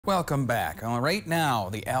Welcome back. Right now,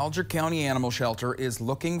 the Alger County Animal Shelter is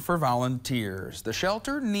looking for volunteers. The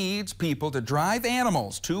shelter needs people to drive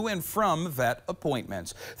animals to and from vet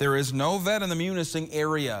appointments. There is no vet in the Munising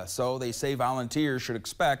area, so they say volunteers should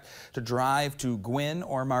expect to drive to Gwinn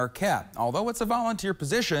or Marquette. Although it's a volunteer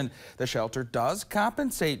position, the shelter does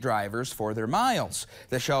compensate drivers for their miles.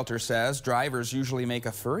 The shelter says drivers usually make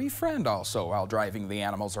a furry friend also while driving the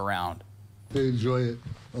animals around. They enjoy it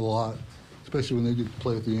a lot, especially when they get to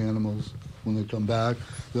play with the animals. When they come back,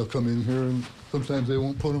 they'll come in here, and sometimes they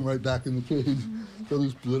won't put them right back in the cage. They'll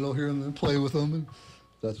just let out here and then play with them, and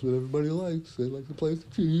that's what everybody likes. They like to play with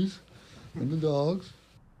the kitties and the dogs.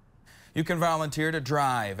 You can volunteer to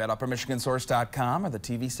drive at UpperMichiganSource.com or the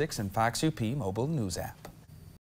TV6 and Fox UP mobile news app.